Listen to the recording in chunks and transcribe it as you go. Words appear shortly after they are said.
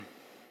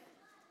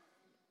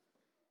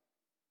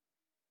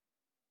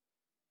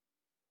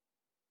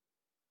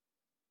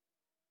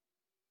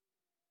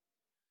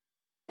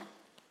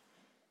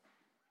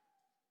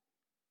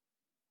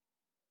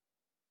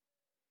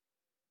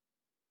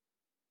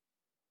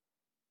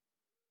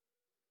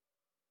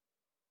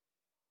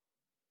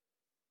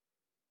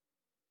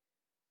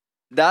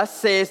Thus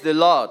says the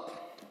Lord,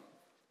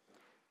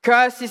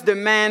 cursed is the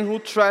man who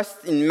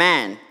trusts in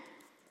man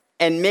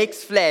and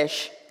makes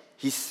flesh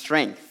his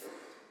strength,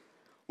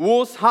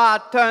 whose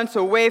heart turns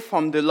away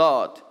from the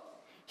Lord.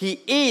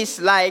 He is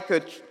like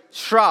a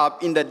shrub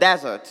in the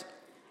desert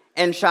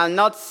and shall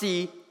not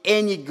see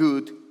any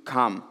good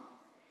come.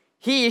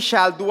 He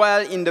shall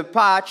dwell in the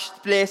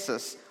parched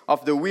places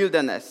of the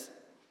wilderness,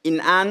 in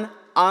an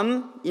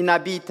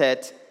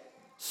uninhabited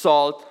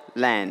salt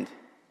land.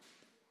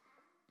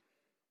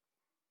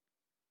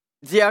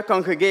 Dear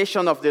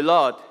congregation of the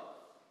Lord,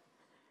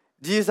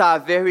 these are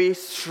very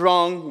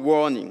strong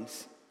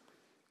warnings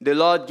the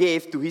Lord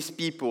gave to his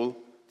people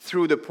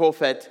through the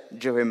prophet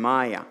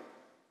Jeremiah.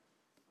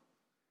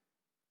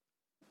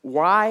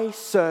 Why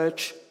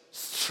such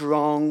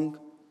strong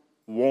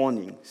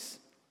warnings?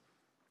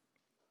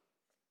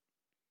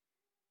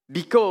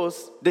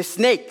 Because the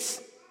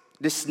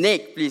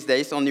snake, please, there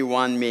is only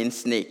one main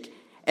snake,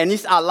 and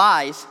his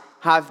allies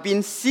have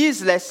been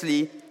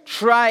ceaselessly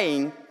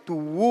trying to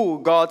woo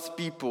God's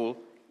people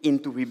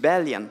into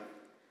rebellion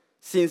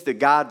since the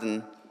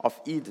Garden of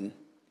Eden.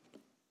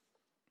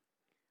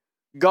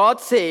 God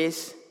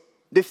says,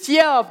 the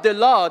fear of the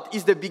Lord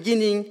is the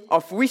beginning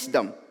of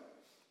wisdom.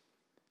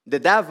 The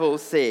devil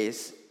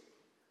says,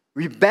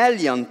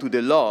 rebellion to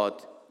the Lord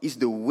is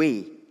the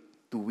way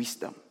to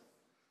wisdom.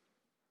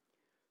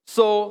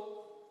 So,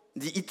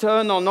 the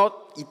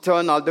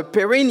the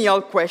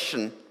perennial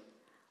question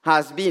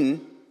has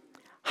been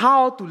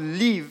how to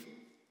live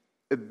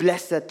a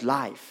blessed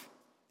life.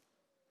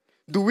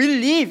 Do we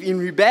live in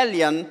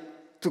rebellion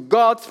to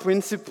God's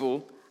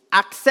principle,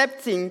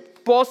 accepting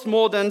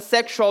postmodern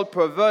sexual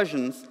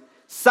perversions,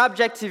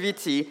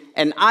 subjectivity,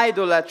 and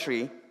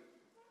idolatry?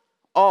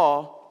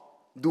 Or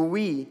do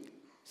we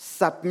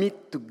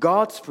submit to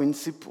God's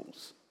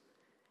principles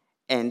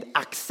and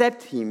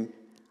accept him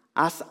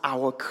as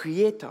our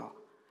Creator,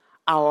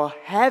 our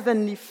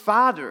Heavenly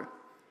Father,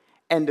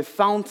 and the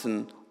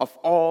fountain of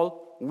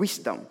all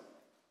wisdom?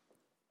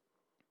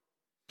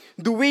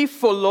 Do we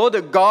follow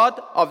the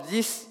God of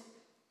this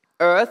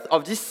earth,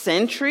 of this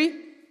century,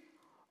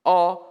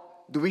 or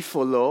do we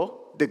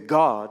follow the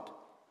God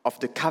of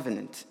the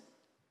covenant?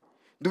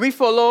 Do we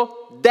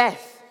follow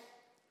death,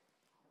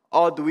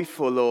 or do we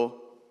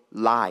follow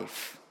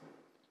life?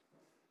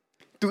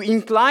 To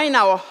incline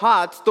our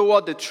hearts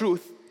toward the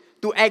truth,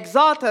 to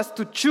exhort us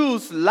to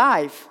choose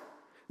life,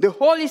 the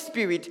Holy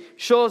Spirit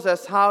shows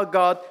us how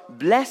God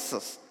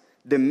blesses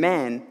the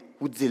man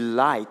who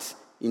delights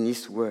in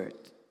his word.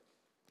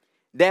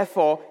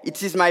 Therefore,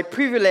 it is my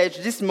privilege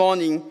this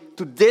morning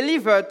to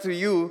deliver to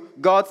you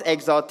God's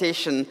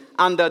exhortation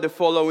under the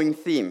following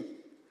theme.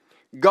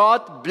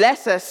 God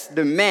blesses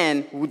the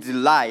man who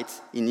delights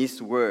in his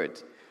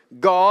word.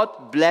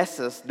 God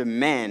blesses the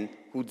man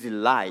who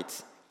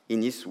delights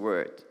in his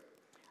word.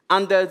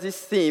 Under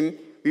this theme,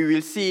 we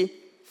will see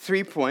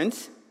 3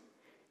 points: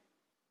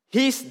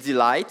 his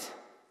delight,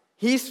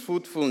 his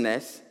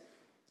fruitfulness,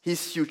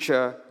 his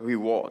future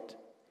reward.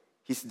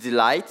 His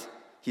delight,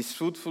 his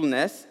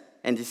fruitfulness,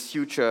 and his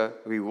future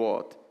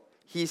reward.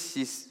 His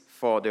is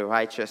for the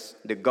righteous,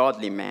 the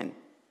godly man.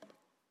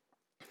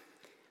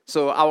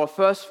 So our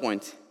first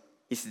point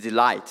is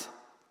delight.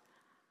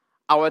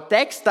 Our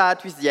text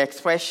starts with the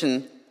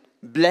expression,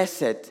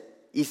 blessed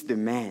is the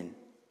man.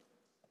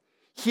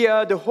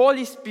 Here, the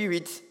Holy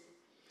Spirit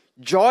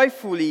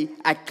joyfully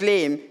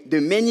acclaim the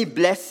many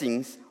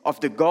blessings of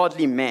the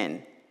godly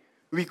man.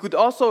 We could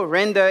also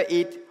render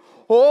it,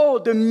 oh,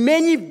 the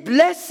many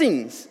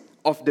blessings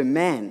of the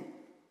man.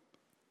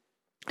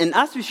 And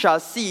as we shall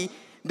see,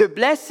 the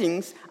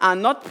blessings are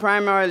not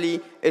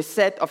primarily a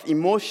set of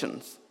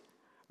emotions,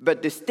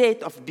 but the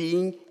state of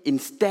being in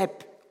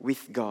step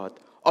with God,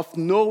 of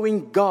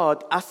knowing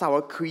God as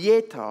our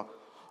Creator,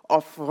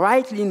 of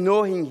rightly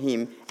knowing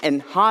him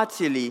and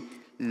heartily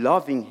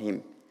loving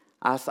him,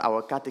 as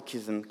our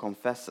catechism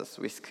confesses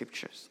with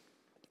scriptures.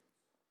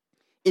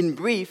 In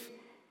brief,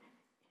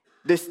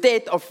 the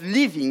state of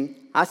living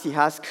as he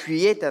has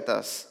created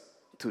us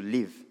to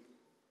live.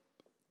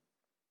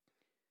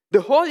 The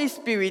Holy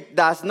Spirit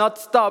does not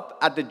stop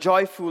at the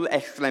joyful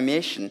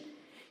exclamation.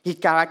 He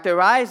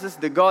characterizes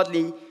the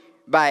godly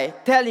by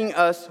telling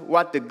us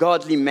what the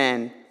godly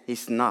man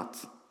is not.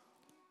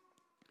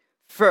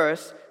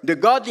 First, the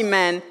godly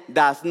man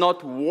does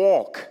not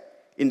walk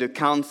in the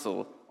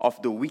counsel of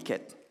the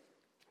wicked.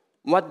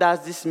 What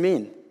does this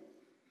mean?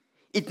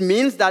 It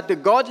means that the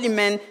godly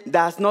man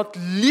does not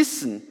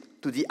listen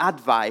to the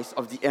advice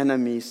of the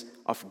enemies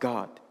of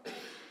God.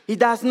 He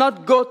does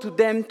not go to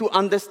them to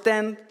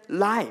understand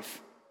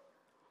life.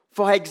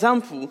 For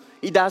example,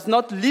 he does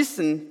not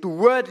listen to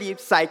worldly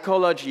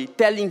psychology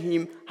telling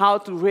him how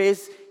to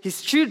raise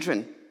his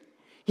children.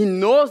 He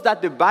knows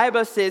that the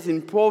Bible says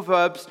in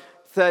Proverbs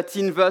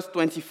 13, verse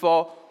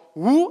 24,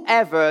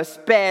 whoever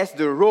spares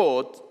the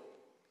rod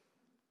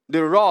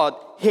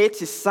hates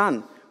his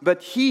son,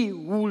 but he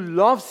who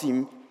loves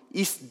him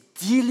is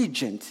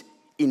diligent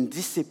in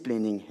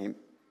disciplining him.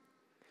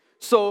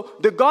 So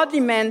the godly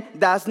man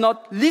does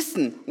not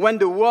listen when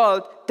the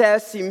world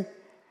tells him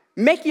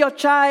Make your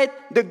child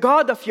the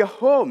God of your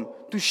home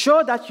to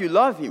show that you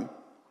love him.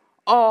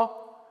 Or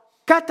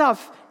cut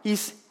off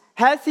his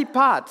healthy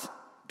part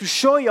to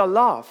show your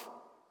love.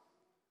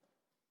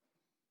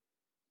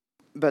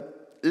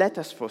 But let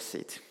us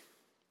proceed.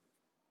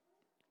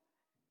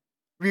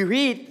 We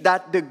read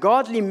that the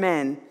godly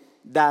man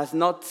does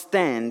not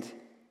stand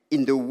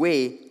in the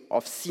way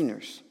of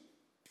sinners.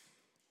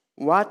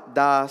 What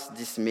does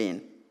this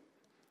mean?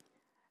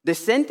 The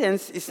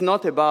sentence is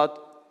not about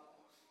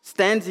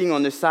standing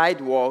on a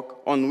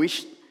sidewalk on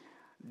which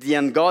the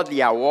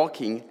ungodly are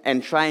walking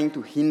and trying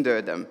to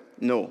hinder them.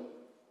 No.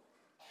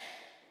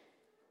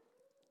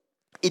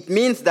 It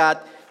means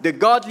that the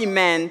godly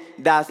man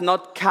does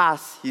not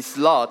cast his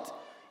lot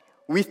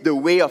with the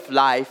way of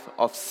life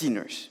of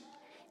sinners.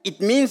 It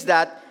means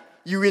that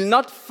you will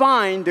not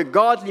find the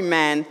godly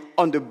man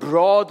on the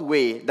broad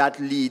way that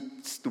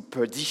leads to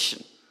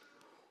perdition.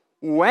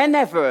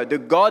 Whenever the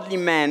godly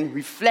man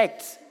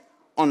reflects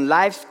on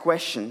life's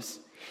questions,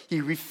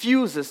 he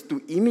refuses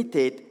to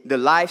imitate the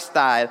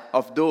lifestyle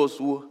of those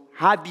who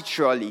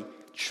habitually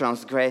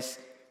transgress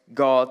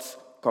God's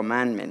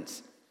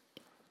commandments.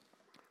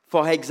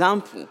 For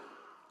example,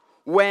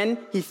 when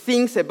he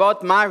thinks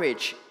about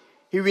marriage,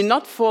 he will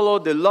not follow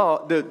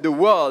the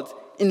world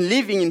in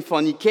living in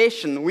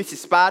fornication with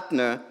his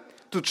partner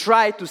to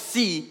try to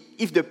see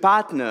if the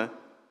partner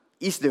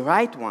is the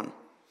right one.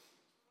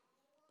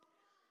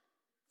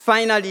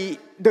 Finally,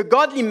 the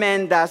godly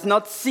man does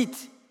not sit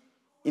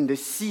in the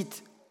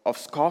seat of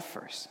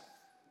scoffers.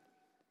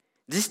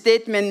 This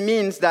statement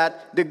means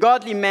that the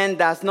godly man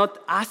does not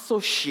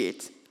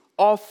associate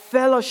or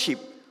fellowship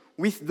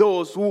with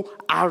those who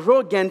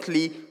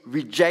arrogantly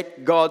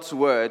reject God's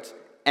word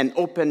and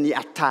openly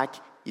attack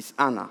his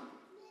honor.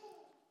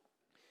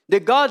 The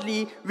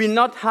godly will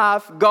not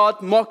have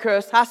God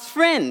mockers as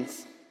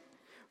friends.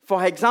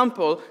 For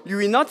example, you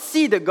will not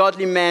see the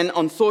godly man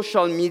on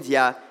social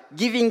media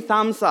giving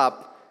thumbs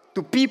up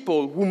to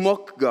people who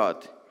mock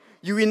God.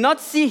 You will not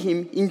see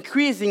him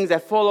increasing their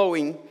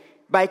following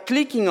by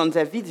clicking on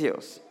their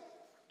videos.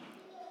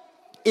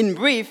 In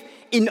brief,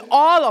 in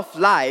all of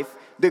life,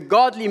 the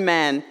godly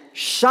man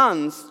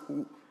shuns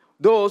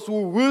those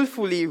who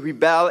willfully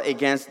rebel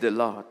against the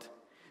Lord.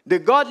 The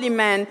godly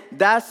man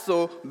does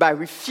so by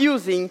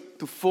refusing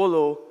to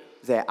follow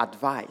their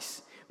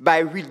advice, by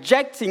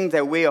rejecting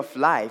their way of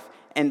life,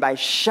 and by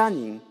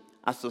shunning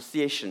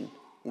association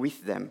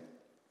with them.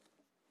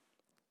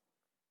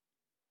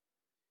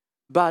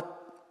 But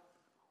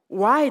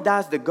why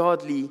does the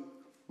godly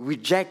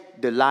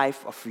reject the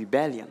life of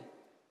rebellion?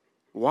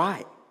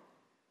 Why?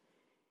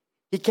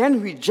 He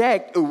can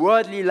reject a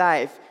worldly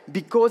life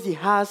because he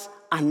has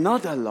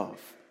another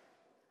love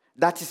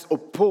that is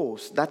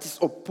opposed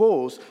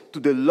to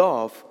the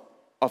love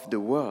of the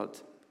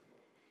world.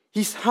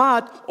 His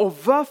heart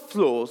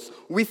overflows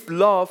with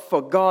love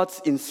for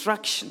God's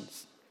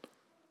instructions.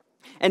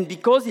 And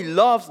because he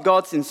loves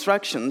God's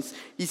instructions,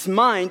 his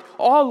mind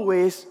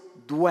always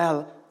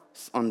dwells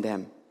on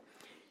them.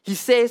 He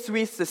says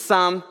with the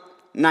Psalm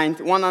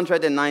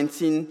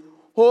 119,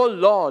 "Oh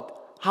Lord,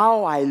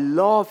 how I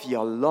love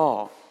your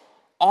law.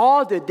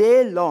 All the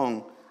day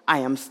long I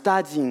am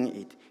studying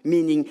it,"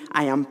 meaning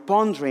I am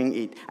pondering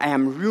it, I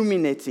am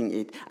ruminating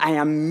it, I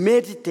am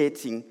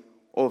meditating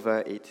over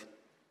it.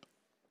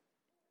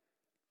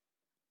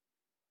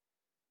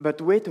 But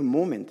wait a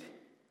moment.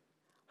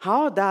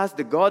 How does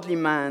the godly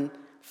man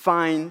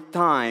find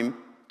time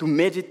to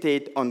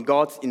meditate on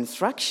God's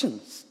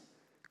instructions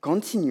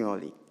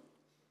continually?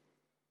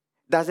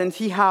 Doesn't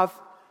he have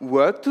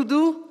work to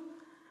do?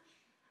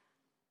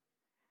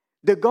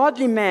 The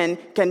godly man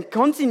can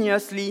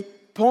continuously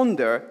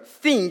ponder,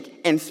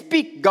 think, and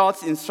speak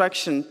God's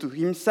instruction to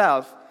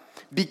himself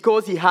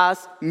because he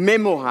has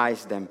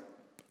memorized them.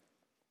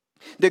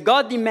 The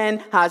godly man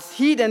has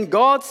hidden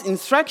God's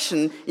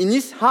instruction in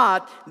his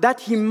heart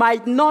that he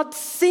might not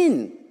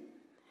sin.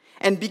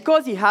 And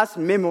because he has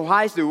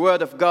memorized the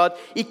word of God,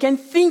 he can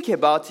think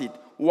about it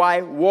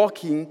while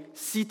walking,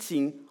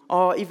 sitting,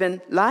 or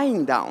even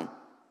lying down.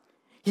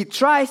 He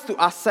tries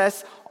to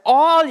assess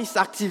all his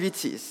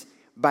activities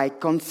by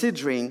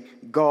considering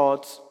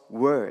God's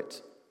word.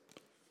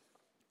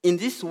 In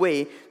this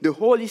way, the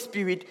Holy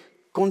Spirit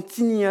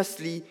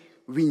continuously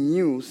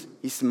renews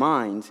his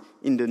mind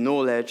in the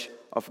knowledge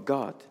of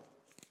God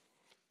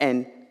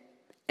and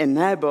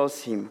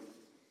enables him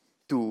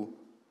to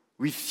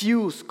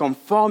refuse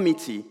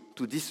conformity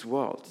to this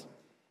world.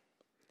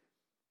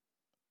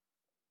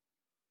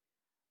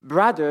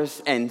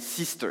 Brothers and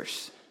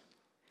sisters,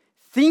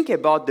 think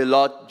about the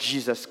Lord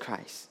Jesus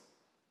Christ.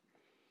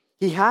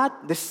 He had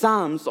the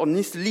Psalms on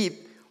his lips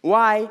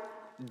while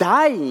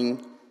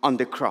dying on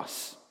the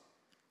cross.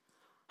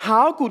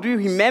 How could we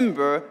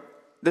remember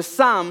the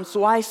Psalms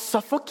while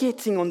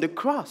suffocating on the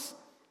cross?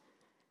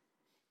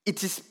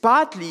 It is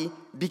partly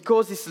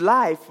because his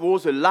life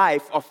was a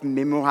life of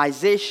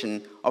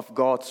memorization of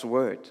God's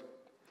word.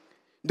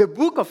 The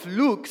book of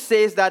Luke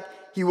says that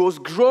he was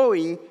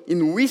growing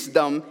in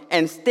wisdom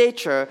and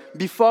stature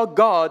before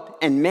God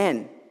and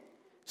men.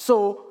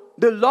 So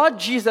the Lord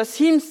Jesus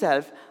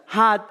himself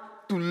had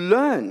to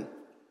learn.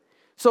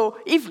 So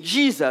if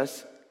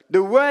Jesus,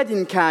 the Word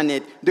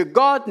incarnate, the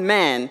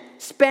God-man,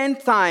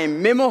 spent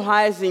time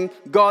memorizing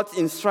God's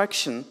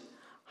instruction,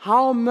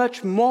 how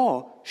much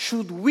more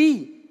should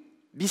we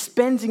be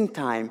spending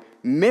time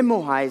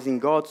memorizing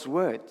God's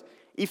Word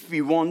if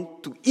we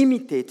want to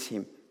imitate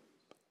him?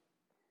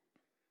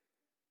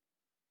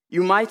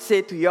 You might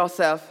say to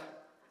yourself,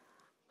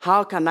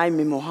 how can I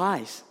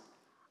memorize?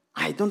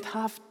 I don't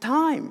have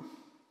time.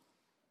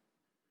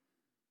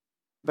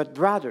 But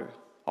brother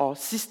or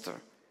sister,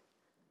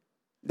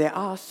 there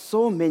are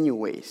so many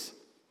ways.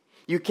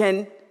 You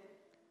can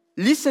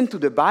listen to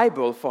the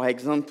Bible, for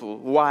example,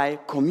 while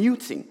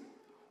commuting,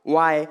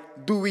 while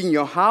doing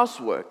your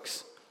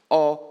houseworks,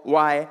 or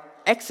while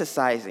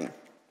exercising.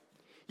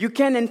 You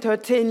can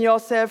entertain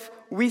yourself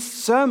with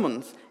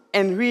sermons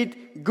and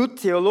read good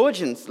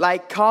theologians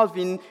like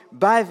Calvin,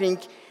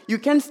 Bavinck. You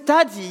can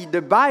study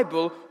the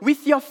Bible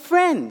with your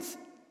friends.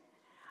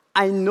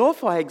 I know,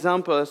 for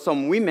example,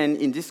 some women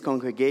in this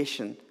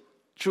congregation,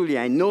 truly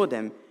I know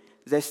them,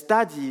 they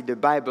study the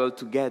Bible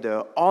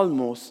together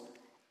almost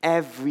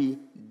every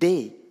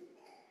day.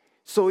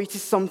 So it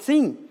is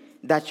something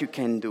that you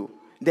can do.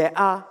 There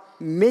are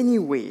many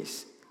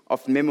ways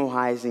of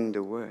memorizing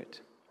the Word.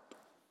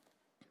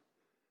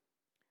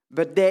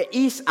 But there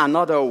is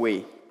another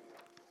way,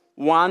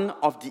 one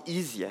of the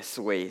easiest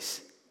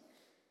ways.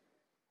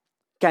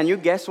 Can you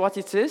guess what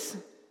it is?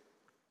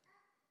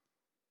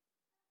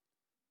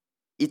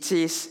 It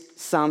is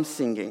psalm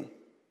singing.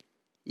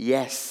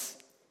 Yes,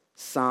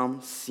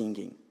 psalm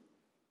singing.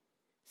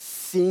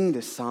 Sing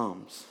the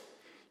psalms.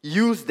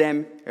 Use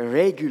them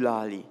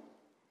regularly.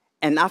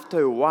 And after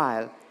a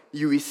while,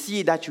 you will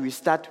see that you will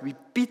start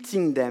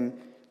repeating them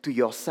to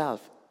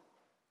yourself,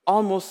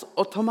 almost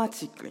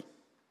automatically.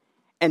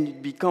 And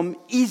it becomes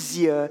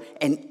easier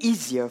and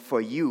easier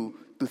for you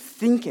to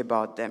think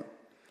about them.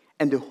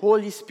 And the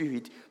Holy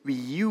Spirit will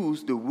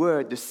use the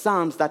word, the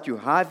psalms that you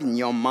have in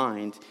your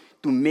mind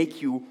to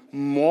make you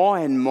more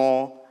and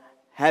more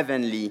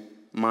heavenly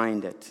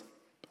minded.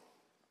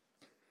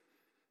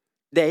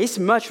 There is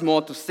much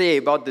more to say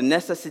about the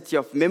necessity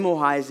of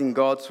memorizing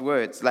God's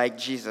words like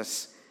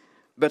Jesus.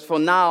 But for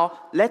now,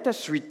 let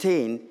us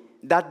retain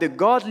that the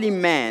godly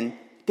man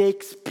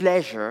takes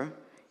pleasure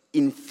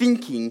in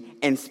thinking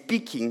and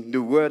speaking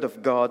the word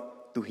of God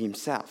to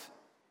himself.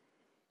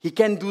 He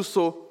can do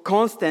so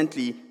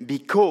constantly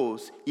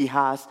because he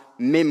has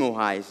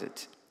memorized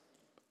it.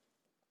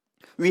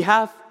 We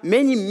have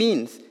many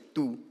means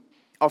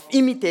of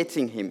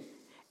imitating him,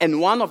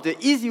 and one of the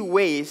easy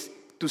ways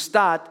to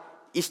start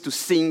is to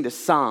sing the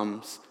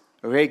Psalms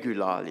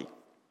regularly.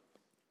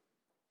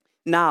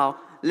 Now,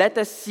 let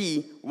us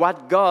see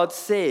what God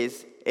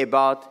says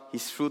about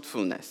his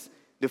fruitfulness,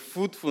 the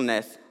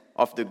fruitfulness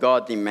of the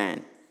godly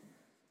man.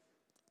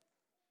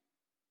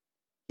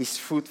 His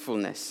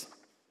fruitfulness.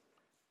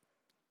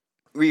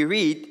 We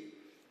read,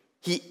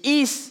 he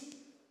is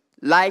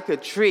like a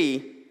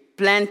tree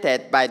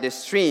planted by the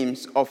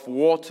streams of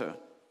water.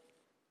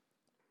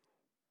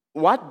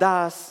 What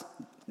does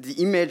the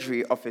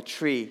imagery of a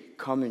tree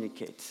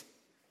communicate?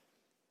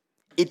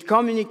 It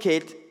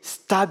communicates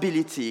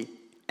stability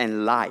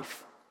and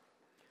life.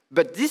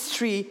 But this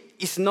tree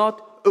is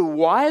not a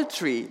wild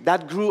tree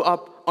that grew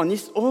up on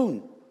its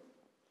own.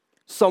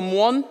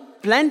 Someone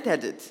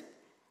planted it.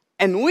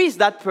 And who is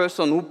that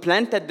person who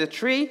planted the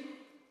tree?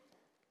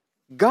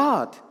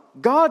 God.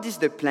 God is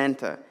the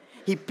planter.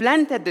 He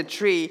planted the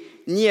tree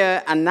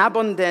near an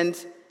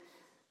abundant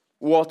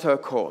water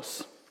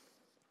course.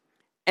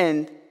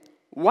 And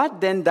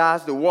what then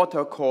does the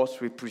water course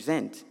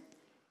represent?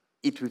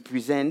 It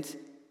represents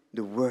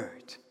the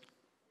Word.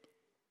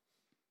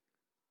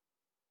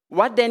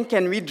 What then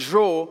can we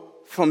draw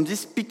from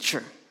this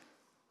picture?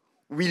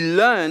 We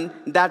learn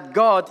that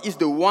God is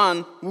the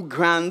one who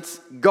grants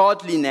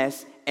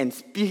godliness and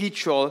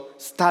spiritual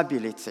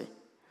stability.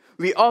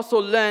 We also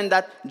learn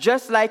that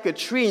just like a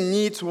tree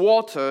needs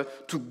water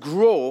to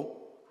grow,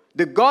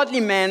 the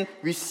godly man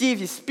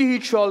receives his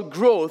spiritual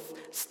growth,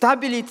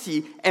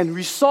 stability, and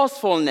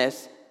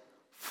resourcefulness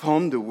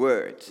from the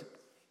Word.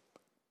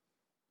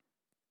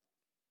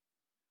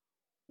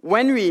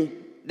 When we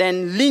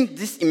then link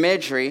this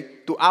imagery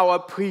to our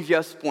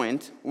previous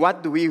point,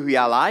 what do we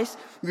realize?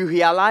 We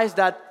realize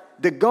that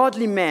the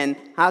godly man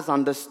has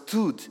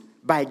understood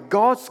by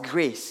God's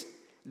grace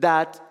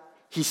that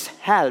his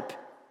help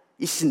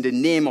is in the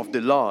name of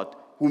the Lord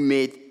who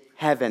made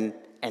heaven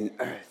and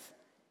earth.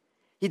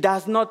 He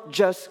does not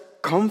just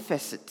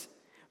confess it,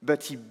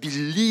 but he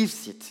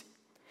believes it.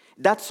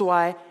 That's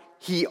why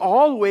he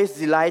always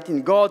delights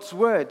in God's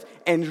word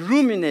and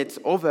ruminates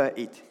over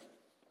it.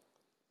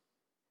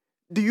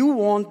 Do you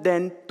want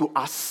then to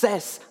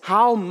assess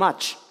how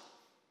much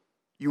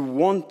you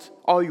want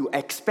or you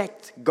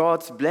expect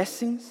God's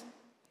blessings?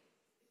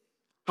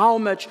 How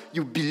much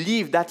you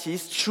believe that he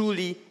is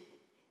truly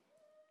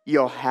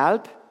your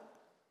help?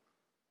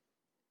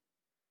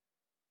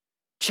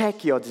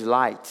 Check your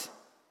delight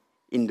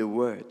in the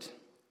Word.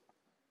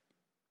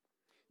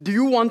 Do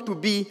you want to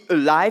be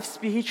alive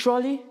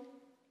spiritually?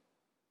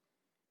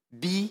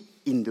 Be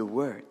in the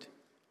Word.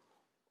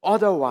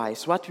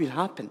 Otherwise, what will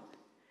happen?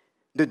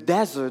 The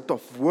desert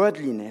of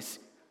worldliness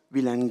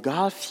will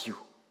engulf you,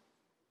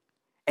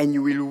 and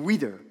you will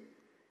wither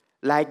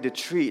like the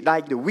tree,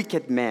 like the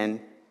wicked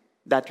man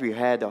that we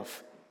heard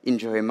of in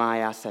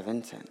Jeremiah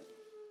 7:10.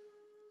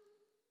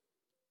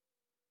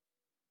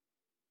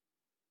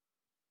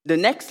 The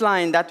next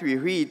line that we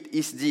read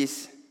is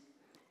this: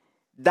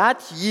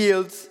 that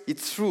yields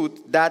its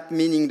fruit, that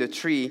meaning the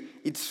tree,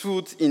 its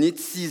fruit in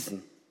its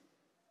season.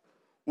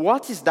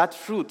 What is that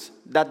fruit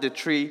that the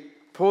tree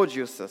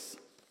produces?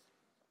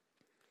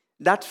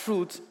 That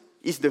fruit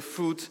is the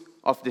fruit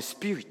of the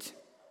Spirit.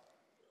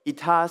 It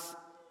has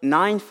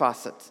 9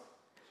 facets: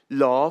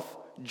 love,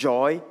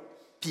 joy,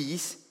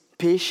 peace,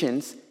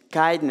 patience,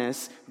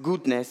 kindness,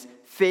 goodness,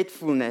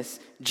 faithfulness,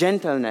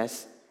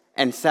 gentleness,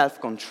 and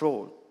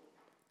self-control.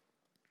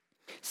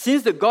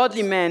 Since the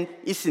godly man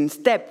is in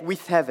step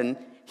with heaven,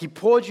 he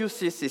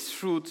produces his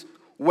fruit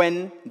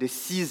when the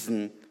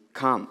season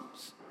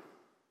comes.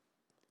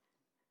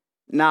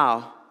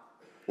 Now,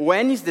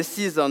 when is the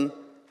season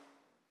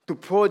to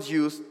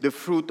produce the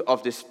fruit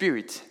of the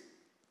Spirit?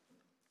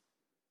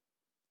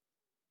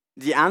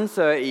 The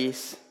answer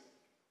is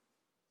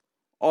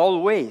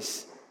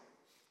always.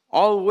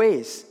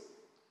 Always.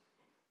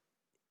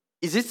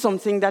 Is it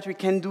something that we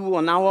can do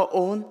on our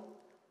own?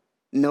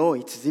 No,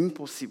 it is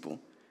impossible.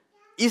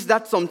 Is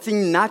that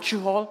something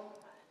natural?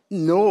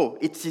 No,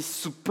 it is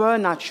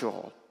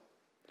supernatural.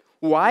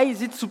 Why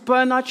is it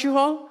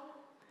supernatural?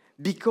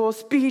 Because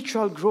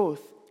spiritual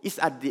growth is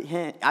at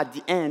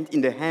the end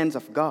in the hands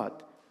of God.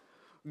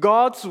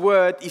 God's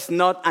word is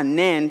not an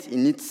end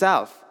in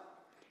itself.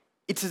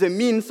 It is a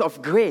means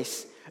of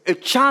grace, a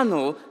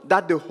channel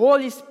that the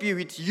Holy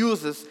Spirit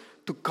uses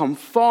to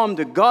conform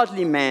the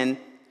godly man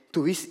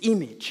to his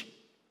image.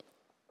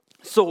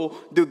 So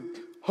the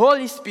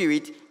Holy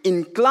Spirit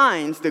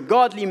inclines the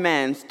godly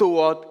man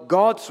toward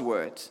God's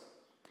word.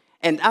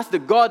 And as the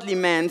godly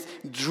man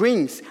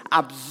drinks,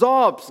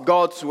 absorbs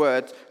God's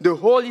word, the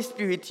Holy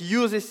Spirit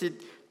uses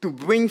it to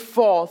bring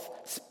forth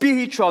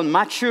spiritual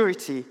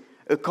maturity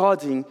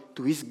according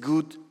to his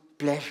good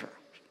pleasure.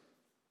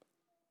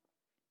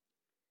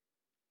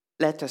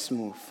 Let us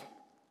move.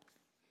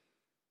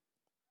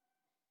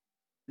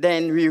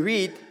 Then we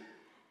read,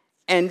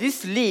 and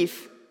this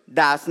leaf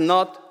does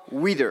not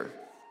wither.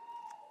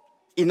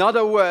 In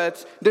other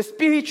words, the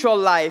spiritual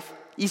life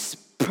is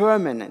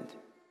permanent.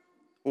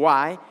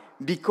 Why?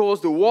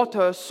 Because the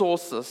water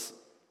sources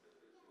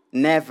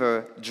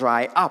never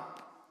dry up.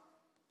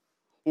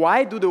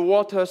 Why do the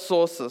water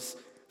sources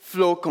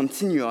flow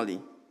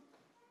continually?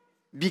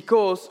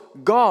 Because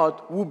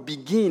God, who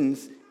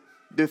begins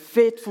the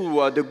faithful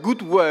work, the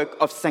good work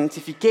of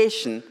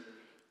sanctification,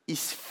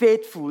 is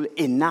faithful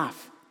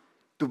enough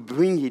to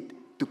bring it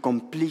to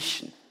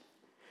completion.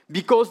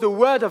 Because the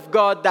word of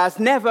God does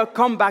never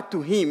come back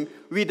to him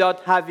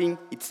without having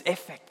its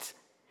effect.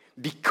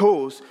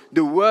 Because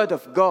the word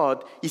of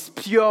God is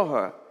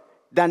purer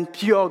than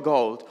pure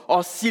gold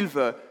or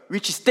silver,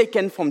 which is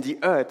taken from the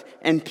earth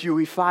and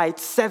purified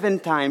 7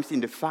 times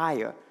in the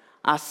fire,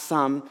 as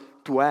Psalm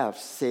 12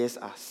 says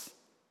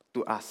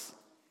to us.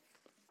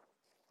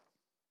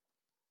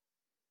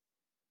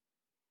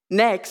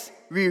 Next,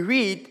 we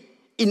read,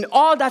 in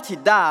all that he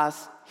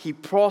does, he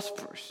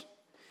prospers.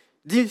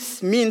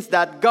 This means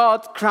that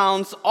God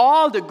crowns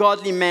all the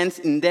godly man's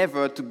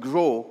endeavor to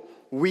grow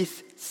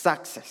with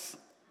success.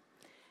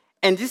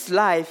 And this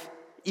life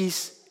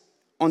is,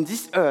 on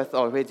this earth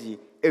already,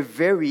 a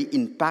very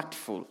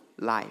impactful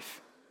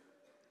life.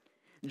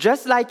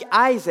 Just like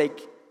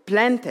Isaac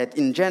planted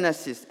in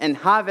Genesis and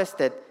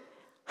harvested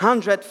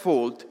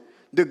 100-fold,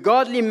 the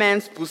godly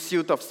man's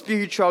pursuit of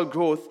spiritual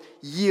growth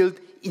yields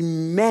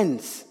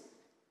immense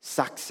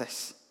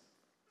success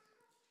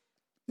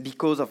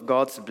because of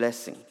God's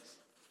blessings.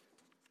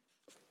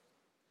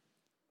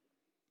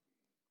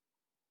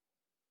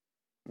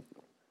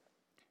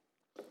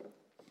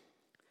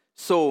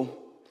 So,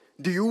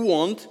 do you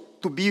want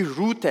to be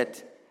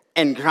rooted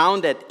and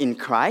grounded in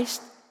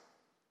Christ?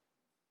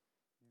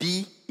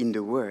 Be in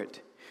the Word.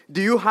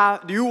 Do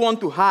you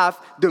want to have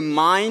the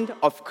mind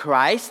of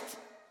Christ?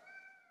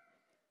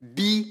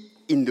 Be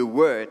in the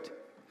Word.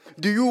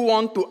 Do you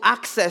want to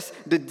access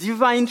the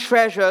divine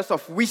treasures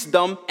of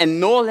wisdom and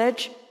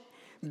knowledge?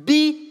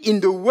 Be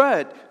in the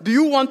Word. Do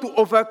you want to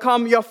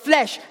overcome your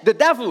flesh, the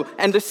devil,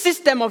 and the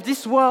system of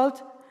this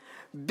world?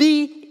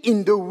 Be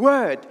in the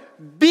Word.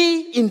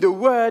 Be in the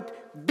Word.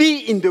 Be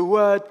in the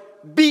Word.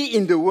 Be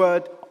in the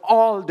Word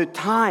all the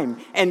time.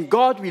 And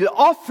God will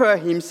offer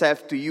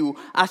himself to you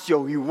as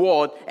your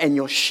reward and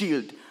your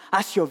shield,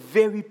 as your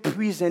very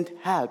present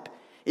help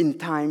in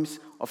times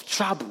of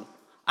trouble,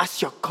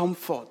 as your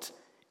comfort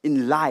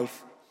in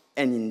life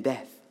and in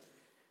death.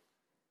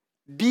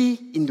 Be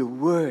in the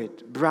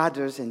Word,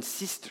 brothers and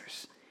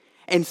sisters,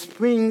 and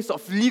springs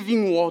of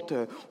living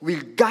water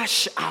will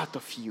gush out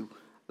of you,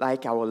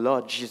 like our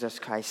Lord Jesus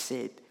Christ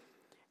said.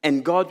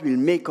 And God will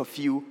make of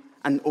you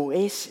an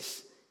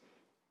oasis.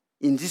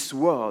 in this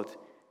world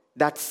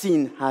that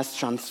sin has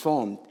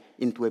transformed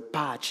into a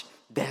parched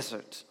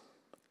desert.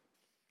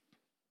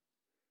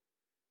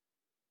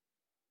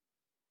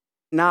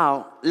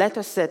 Now, let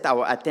us set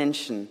our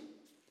attention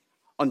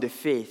on the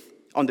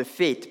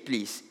fate,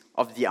 please,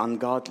 of the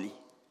ungodly.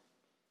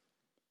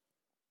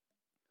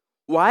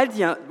 While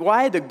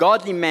the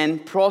godly man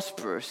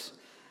prospers,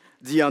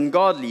 the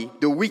ungodly,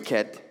 the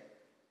wicked,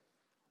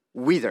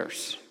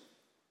 withers.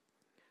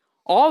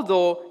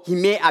 Although he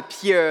may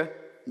appear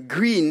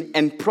green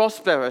and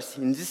prosperous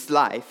in this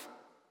life,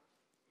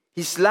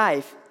 his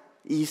life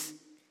is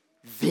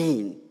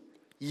vain,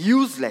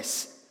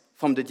 useless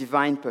from the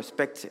divine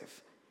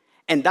perspective.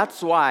 And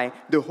that's why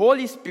the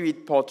Holy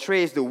Spirit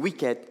portrays the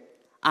wicked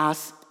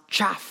as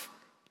chaff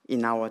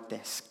in our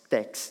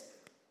text.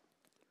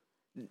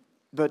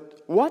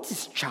 But what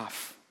is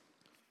chaff?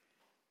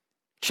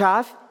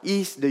 Chaff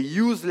is the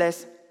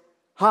useless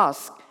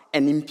husk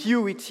and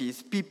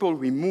impurities people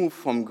remove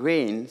from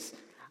grains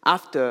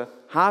after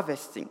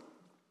harvesting.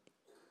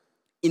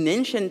 In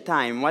ancient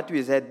time, what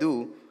will they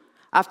do?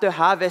 After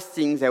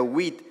harvesting their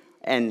wheat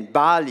and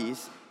barley,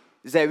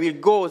 they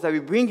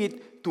will bring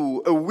it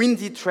to a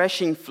windy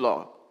threshing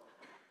floor,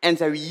 and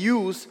they will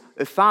use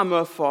a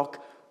farmer fork,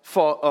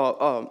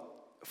 to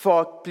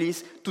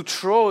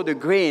throw the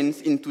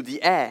grains into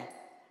the air.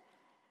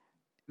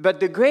 But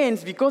the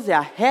grains, because they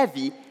are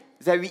heavy,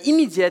 they will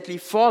immediately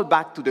fall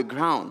back to the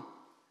ground.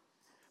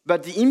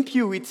 But the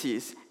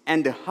impurities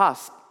and the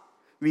husk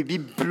will be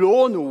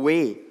blown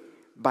away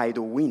by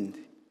the wind.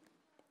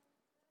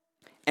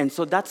 And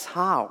so that's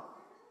how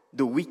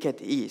the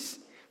wicked is.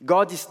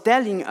 God is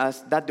telling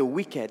us that the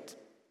wicked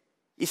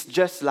is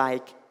just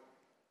like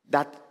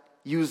that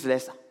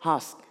useless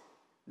husk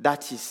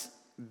that is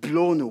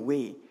blown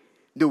away.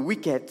 The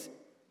wicked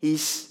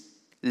is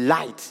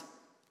light,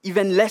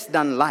 even less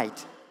than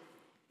light,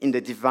 in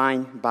the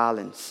divine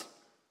balance.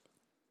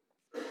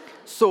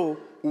 So,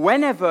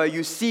 whenever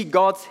you see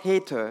God's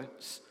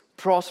haters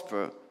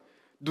prosper,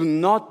 do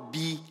not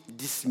be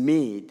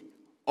dismayed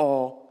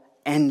or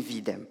envy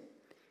them,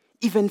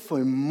 even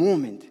for a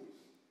moment.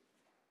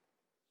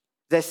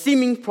 Their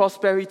seeming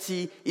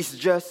prosperity is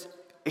just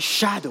a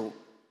shadow,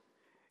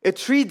 a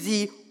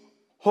 3D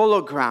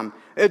hologram,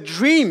 a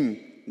dream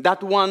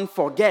that one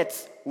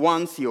forgets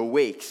once he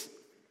awakes.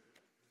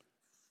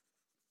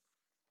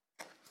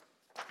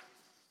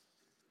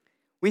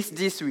 With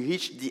this, we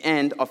reach the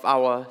end of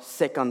our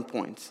second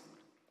point.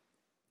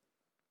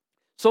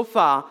 So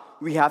far,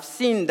 we have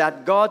seen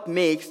that God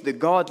makes the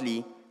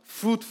godly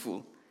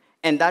fruitful,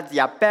 and that the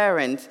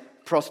apparent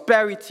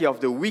prosperity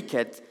of the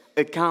wicked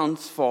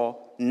accounts for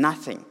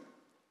nothing.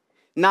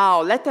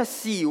 Now, let us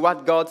see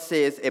what God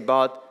says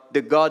about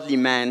the godly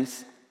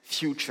man's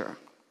future.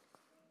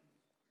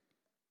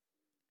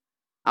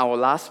 Our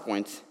last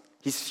point,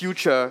 his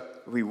future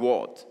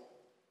reward.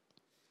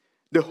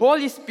 The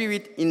Holy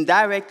Spirit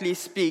indirectly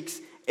speaks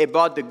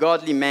about the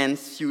godly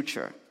man's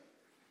future.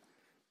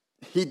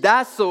 He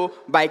does so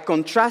by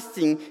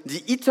contrasting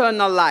the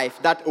eternal life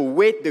that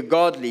awaits the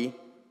godly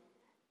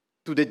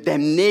to the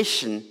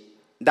damnation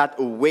that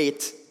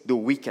awaits the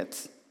wicked.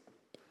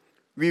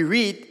 We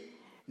read,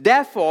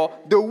 "Therefore,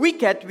 the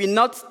wicked will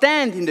not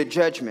stand in the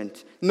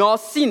judgment, nor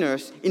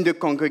sinners in the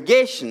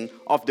congregation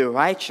of the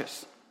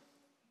righteous."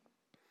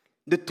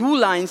 The two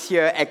lines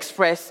here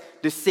express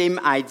the same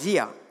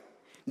idea,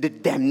 the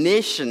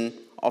damnation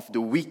of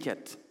the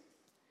wicked.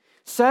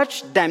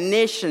 Such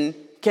damnation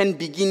can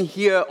begin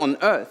here on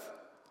earth,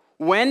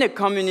 when a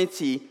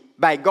community,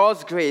 by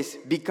God's grace,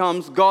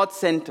 becomes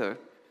God-centered.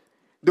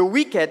 The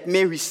wicked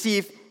may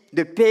receive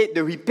the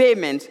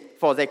repayment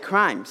for their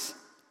crimes.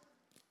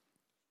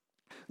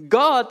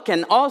 God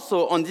can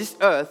also, on this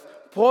earth,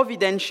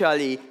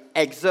 providentially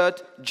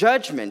exert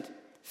judgment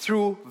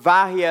through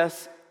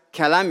various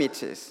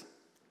calamities.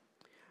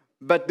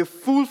 But the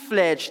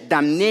full-fledged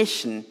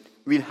damnation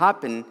will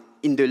happen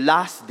in the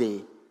last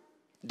day,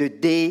 the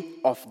day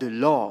of the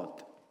Lord,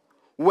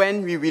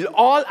 when we will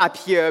all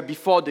appear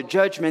before the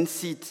judgment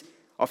seat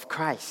of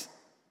Christ.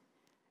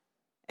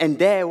 And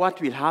there,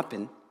 what will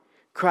happen?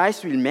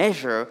 Christ will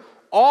measure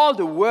all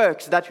the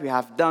works that we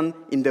have done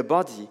in the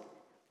body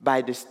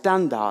by the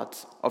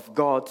standards of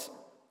God's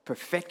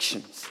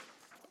perfections.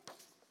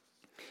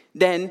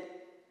 Then,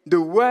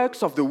 the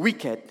works of the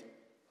wicked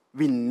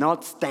will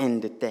not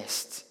stand the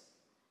test,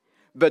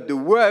 but the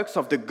works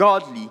of the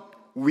godly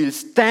will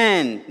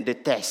stand the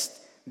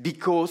test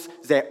because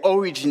they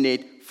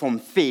originate from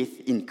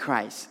faith in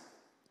Christ.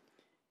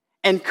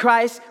 And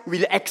Christ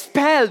will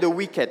expel the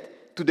wicked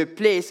to the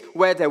place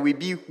where there will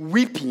be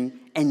weeping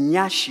and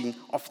gnashing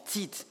of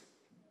teeth.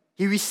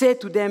 He will say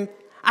to them,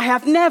 "I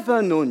have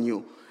never known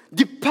you.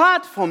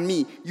 Depart from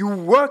me, you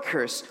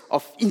workers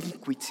of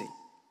iniquity."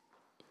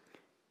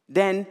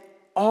 Then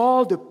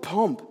all the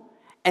pomp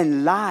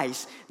and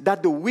lies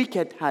that the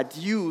wicked had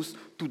used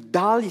to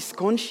dull his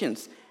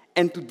conscience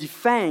and to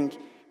defang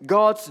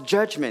God's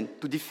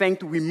judgment,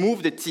 to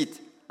remove the teeth,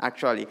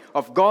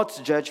 of God's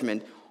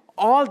judgment,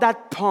 all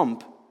that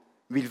pomp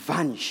will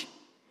vanish.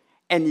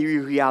 And he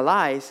will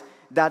realize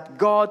that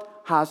God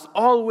has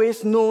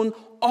always known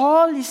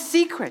all his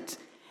secrets,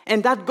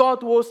 and that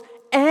God was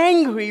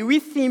angry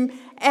with him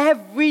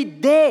every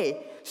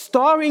day,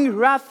 storing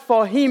wrath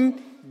for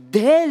him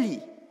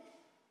daily.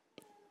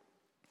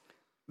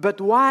 But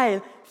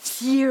while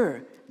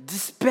fear,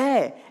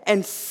 despair,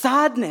 and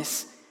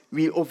sadness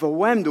will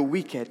overwhelm the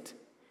wicked,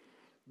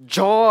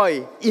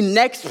 joy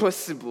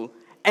inexpressible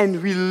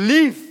and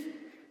relief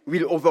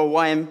will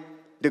overwhelm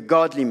the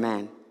godly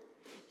man.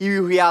 He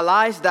will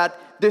realize that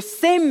the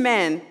same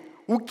man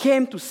who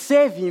came to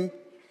save him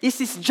is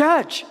his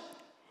judge.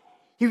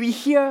 He will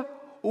hear,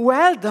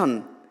 "Well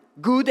done,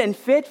 good and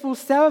faithful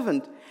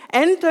servant.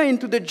 Enter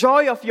into the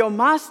joy of your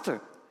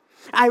master.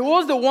 I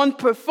was the one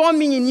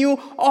performing in you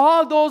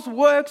all those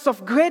works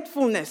of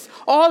gratefulness,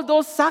 all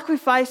those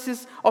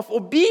sacrifices of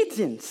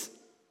obedience."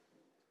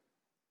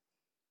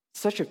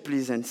 Such a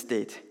pleasant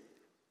state.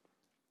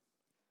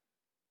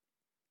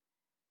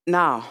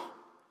 Now,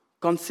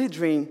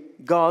 considering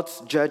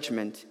God's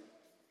judgment,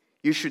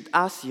 you should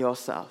ask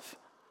yourself,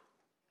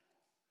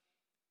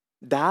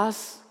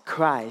 does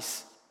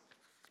Christ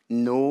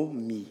know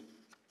me?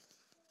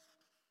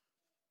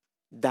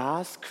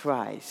 Does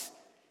Christ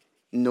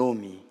know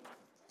me?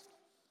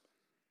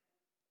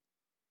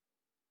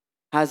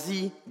 Has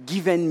he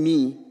given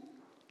me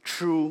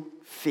true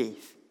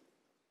faith?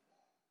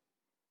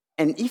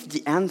 And if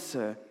the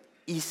answer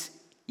is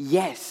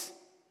yes,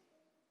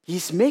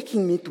 he's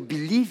making me to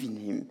believe in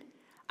him,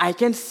 I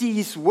can see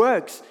his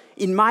works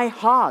in my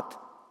heart,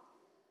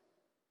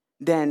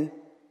 then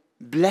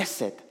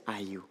blessed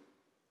are you.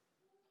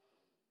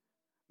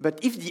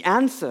 But if the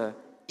answer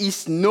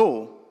is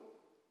no,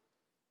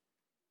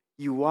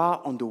 you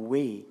are on the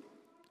way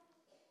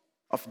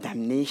of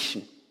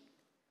damnation.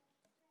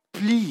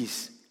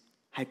 Please,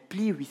 I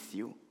plead with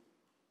you,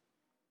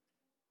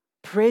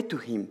 pray to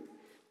him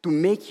to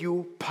make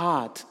you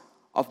part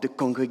of the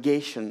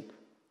congregation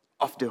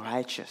of the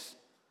righteous.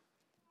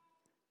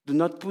 Do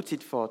not put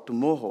it for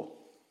tomorrow.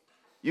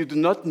 You do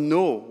not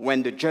know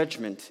when the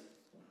judgment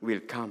will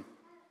come.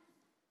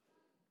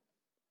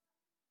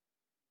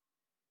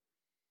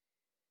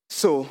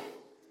 So,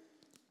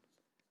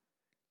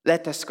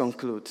 let us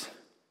conclude.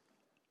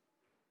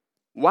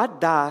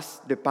 What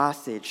does the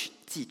passage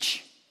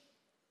teach?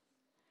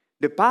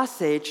 The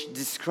passage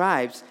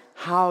describes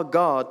how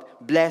God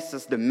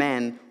blesses the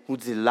man who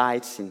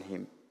delights in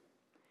him.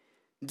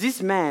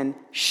 This man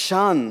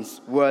shuns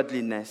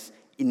worldliness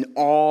in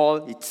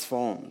all its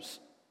forms.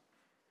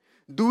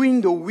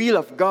 Doing the will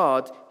of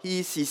God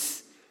is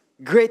his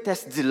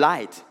greatest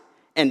delight,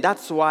 and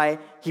that's why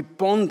he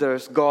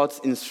ponders God's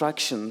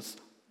instructions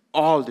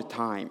all the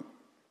time.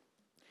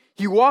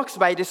 He walks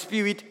by the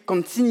Spirit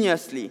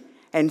continuously,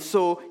 and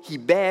so he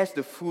bears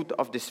the fruit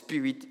of the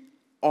Spirit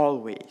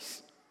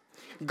always.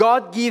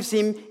 God gives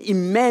him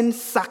immense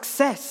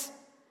success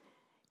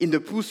in the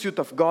pursuit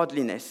of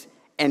godliness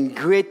and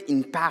great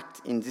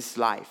impact in this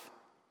life.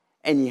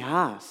 And he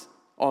has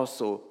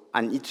also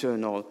an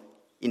eternal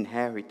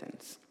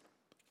inheritance.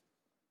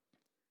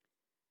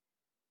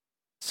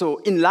 So,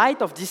 in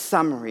light of this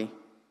summary,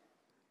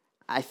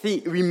 I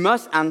think we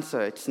must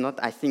answer,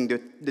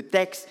 the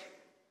text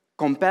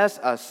compels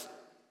us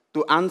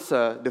to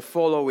answer the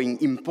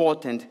following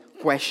important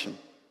question.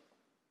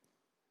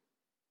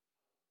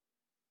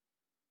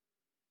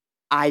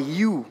 Are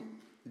you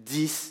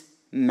this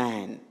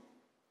man?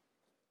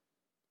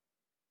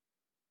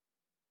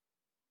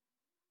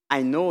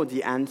 I know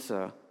the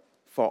answer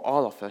for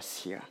all of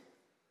us here.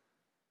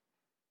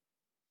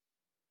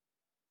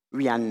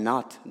 We are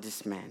not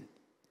this man.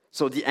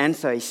 So the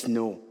answer is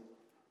no.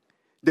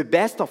 The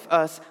best of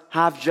us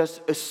have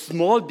just a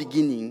small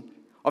beginning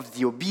of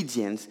the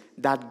obedience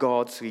that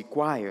God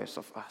requires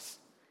of us.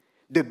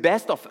 The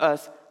best of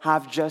us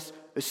have just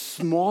a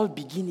small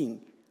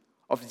beginning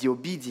of the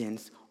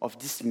obedience of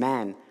this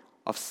man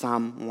of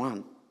Psalm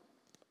 1.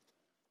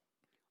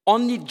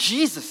 Only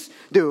Jesus,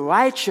 the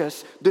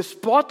righteous, the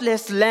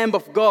spotless Lamb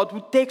of God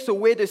who takes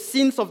away the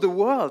sins of the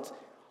world,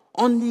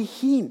 only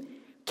him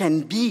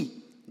can be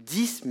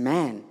this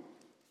man.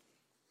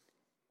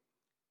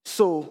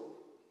 So,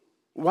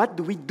 what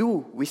do we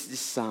do with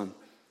this psalm?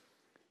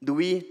 Do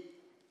we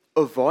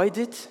avoid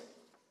it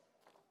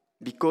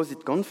because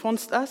it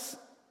confronts us?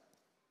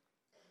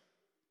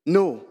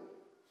 No.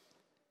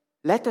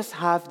 Let us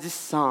have this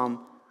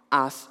psalm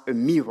as a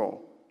mirror,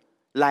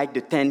 like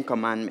the Ten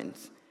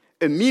Commandments.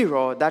 A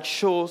mirror that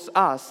shows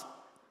us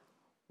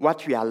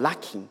what we are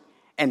lacking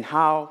and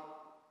how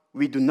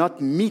we do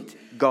not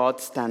meet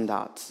God's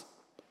standards.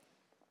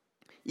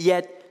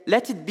 Yet,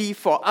 let it be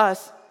for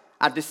us,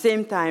 at the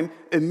same time,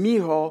 a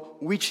mirror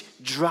which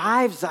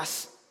drives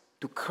us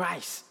to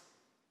Christ.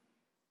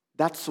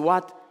 That's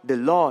what the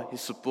law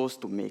is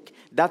supposed to make.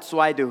 That's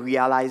why the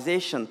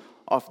realization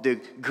of the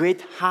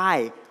great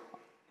height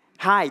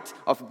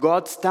of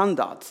God's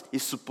standards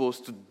is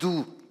supposed to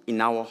do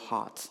in our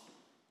hearts.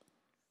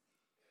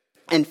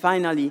 And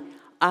finally,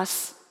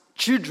 as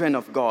children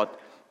of God,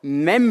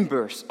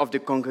 members of the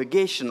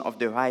congregation of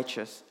the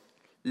righteous,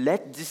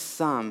 let this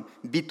psalm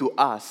be to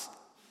us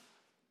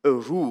a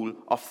rule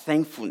of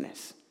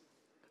thankfulness.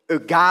 a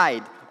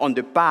guide on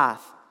the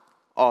path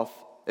of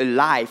a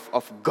life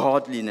of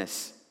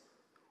godliness,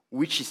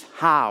 which is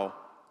how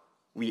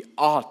we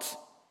ought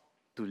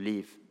to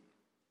live.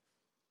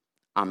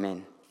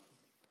 Amen.